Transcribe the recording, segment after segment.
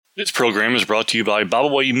This program is brought to you by Bible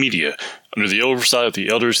Way Media, under the oversight of the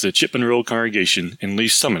elders of the Chipman Road Congregation in Lee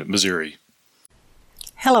Summit, Missouri.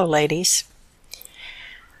 Hello, ladies.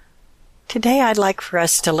 Today I'd like for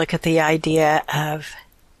us to look at the idea of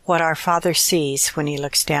what our Father sees when He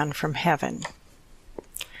looks down from heaven.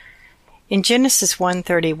 In Genesis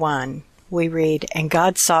 1:31, we read, "And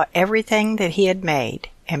God saw everything that He had made,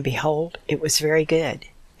 and behold, it was very good.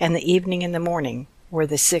 And the evening and the morning were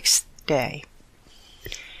the sixth day."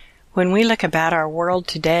 When we look about our world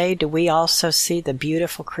today, do we also see the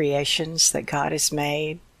beautiful creations that God has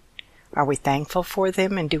made? Are we thankful for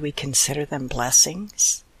them, and do we consider them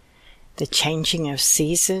blessings? The changing of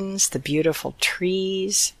seasons, the beautiful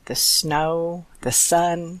trees, the snow, the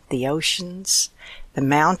sun, the oceans, the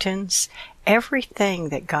mountains, everything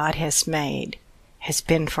that God has made has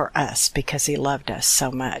been for us because He loved us so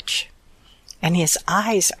much. And His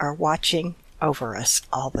eyes are watching over us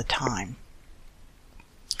all the time.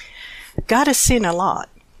 God has seen a lot.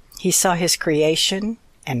 He saw His creation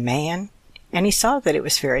and man, and He saw that it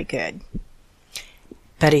was very good.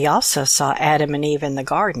 But He also saw Adam and Eve in the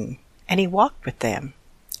garden, and He walked with them,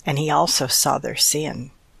 and He also saw their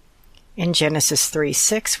sin. In Genesis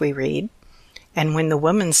 3:6 we read, "And when the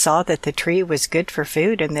woman saw that the tree was good for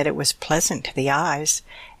food, and that it was pleasant to the eyes,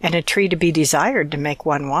 and a tree to be desired to make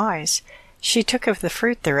one wise, she took of the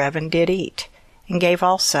fruit thereof and did eat, and gave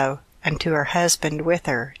also unto her husband with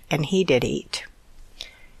her, and he did eat."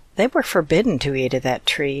 They were forbidden to eat of that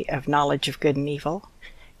tree of knowledge of good and evil.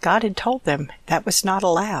 God had told them that was not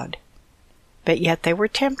allowed. But yet they were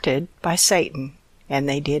tempted by Satan, and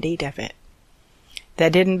they did eat of it.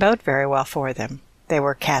 That didn't bode very well for them. They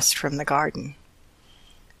were cast from the garden.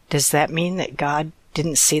 Does that mean that God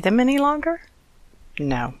didn't see them any longer?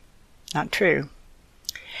 No, not true.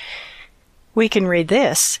 We can read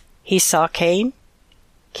this. He saw Cain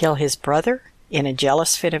kill his brother in a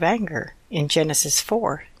jealous fit of anger in Genesis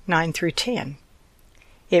 4:9-10.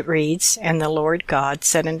 It reads, "And the Lord God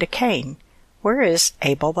said unto Cain, Where is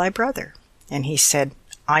Abel thy brother? And he said,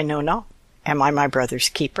 I know not. Am I my brother's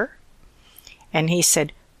keeper? And he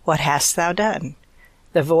said, What hast thou done?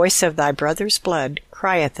 The voice of thy brother's blood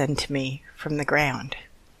crieth unto me from the ground."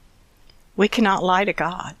 We cannot lie to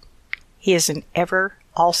God. He is an ever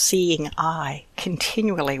all-seeing eye,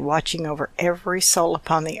 continually watching over every soul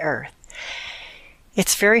upon the earth.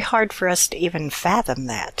 It's very hard for us to even fathom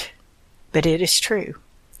that, but it is true.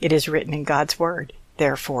 It is written in God's Word,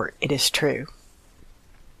 therefore it is true.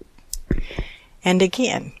 And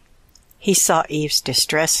again, He saw Eve's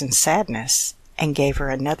distress and sadness, and gave her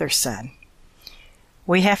another son.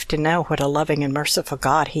 We have to know what a loving and merciful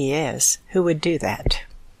God He is, who would do that.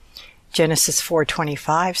 Genesis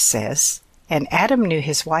 4:25 says, "And Adam knew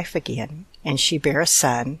his wife again, and she bare a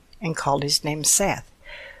son, and called his name Seth.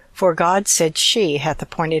 For God said, She hath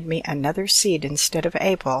appointed me another seed instead of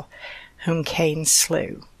Abel, whom Cain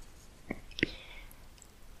slew."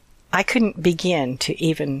 I couldn't begin to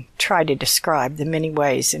even try to describe the many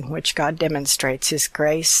ways in which God demonstrates His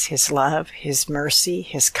grace, His love, His mercy,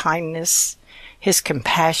 His kindness, His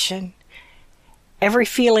compassion. Every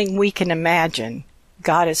feeling we can imagine,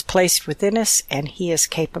 God has placed within us, and He is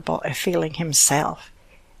capable of feeling Himself.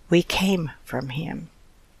 We came from Him.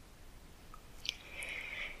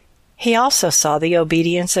 He also saw the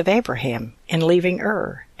obedience of Abraham in leaving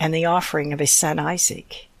Ur and the offering of his son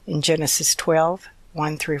Isaac. In Genesis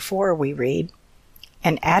 12:1-4 we read,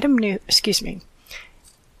 "And Adam knew,"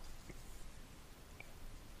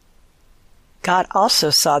 God also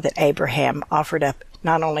saw that Abraham offered up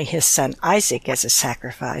not only his son Isaac as a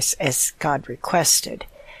sacrifice, as God requested,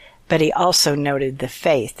 but He also noted the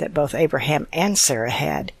faith that both Abraham and Sarah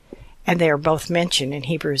had, and they are both mentioned in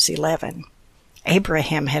Hebrews 11.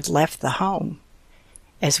 Abraham had left the home,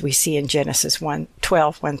 as we see in Genesis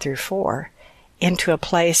 12:1-4, into a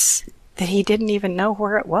place that he didn't even know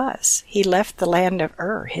where it was. He left the land of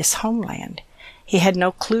Ur, his homeland. He had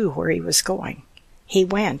no clue where he was going. He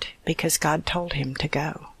went because God told him to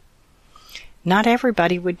go. Not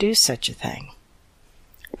everybody would do such a thing,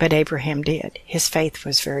 but Abraham did. His faith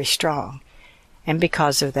was very strong, and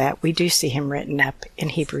because of that, we do see him written up in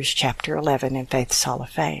Hebrews chapter 11 in Faith's Hall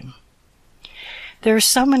of Fame. There are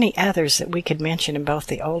so many others that we could mention in both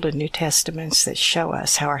the Old and New Testaments that show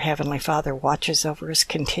us how our Heavenly Father watches over us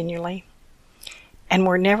continually, and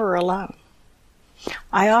we're never alone.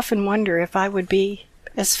 I often wonder if I would be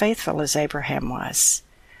as faithful as Abraham was,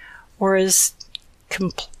 or as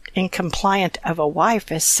compliant of a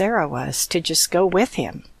wife as Sarah was, to just go with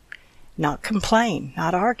him, not complain,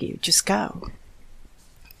 not argue, just go.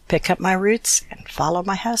 Pick up my roots and follow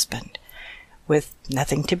my husband, with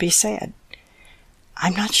nothing to be said.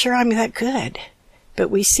 I'm not sure I'm that good, But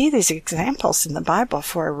we see these examples in the Bible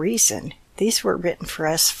for a reason. These were written for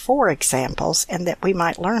us for examples and that we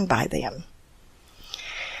might learn by them.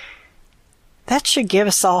 That should give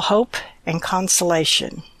us all hope and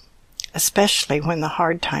consolation, especially when the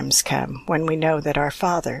hard times come, when we know that our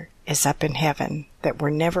Father is up in heaven, that we're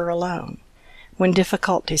never alone, when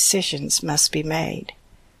difficult decisions must be made,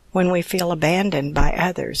 when we feel abandoned by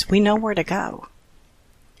others, we know where to go.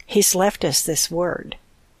 He's left us this word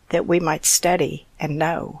that we might study and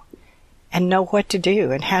know what to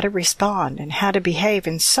do and how to respond and how to behave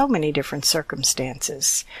in so many different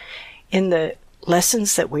circumstances. In the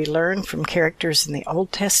lessons that we learn from characters in the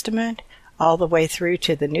Old Testament, all the way through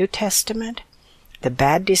to the New Testament, the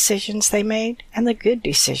bad decisions they made and the good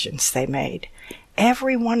decisions they made.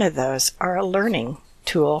 Every one of those are a learning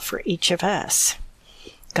tool for each of us.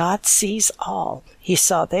 God sees all. He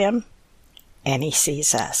saw them, and He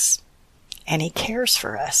sees us, and He cares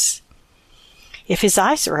for us. If His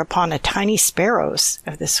eyes are upon the tiny sparrows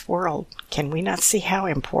of this world, can we not see how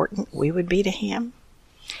important we would be to Him?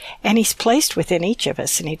 And He's placed within each of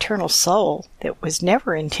us an eternal soul that was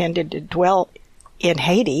never intended to dwell in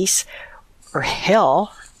Hades or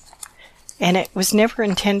hell, and it was never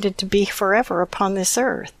intended to be forever upon this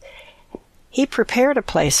earth. He prepared a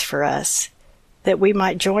place for us that we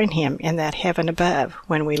might join Him in that heaven above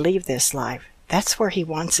when we leave this life. That's where He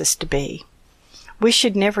wants us to be. We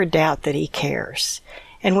should never doubt that He cares,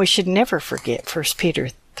 and we should never forget 1 Peter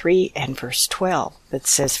 3 and verse 12 that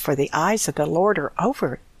says, "For the eyes of the Lord are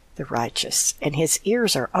over the righteous, and His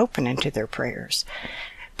ears are open unto their prayers.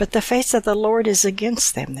 But the face of the Lord is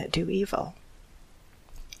against them that do evil."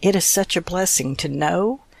 It is such a blessing to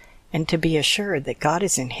know and to be assured that God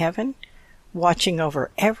is in heaven, watching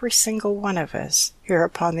over every single one of us here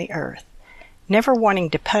upon the earth, never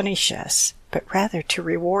wanting to punish us, but rather to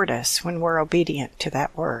reward us when we're obedient to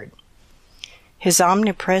that word. His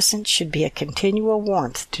omnipresence should be a continual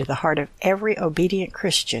warmth to the heart of every obedient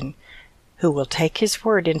Christian who will take His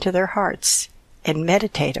word into their hearts and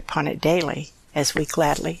meditate upon it daily as we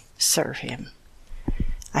gladly serve Him.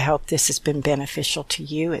 I hope this has been beneficial to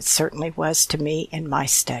you. It certainly was to me in my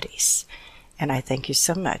studies. And I thank you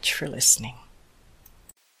so much for listening.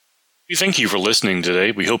 We thank you for listening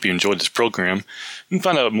today. We hope you enjoyed this program. You can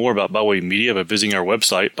find out more about Byway Media by visiting our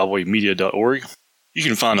website, bywaymedia.org. You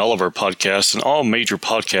can find all of our podcasts on all major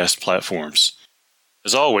podcast platforms.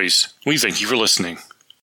 As always, we thank you for listening.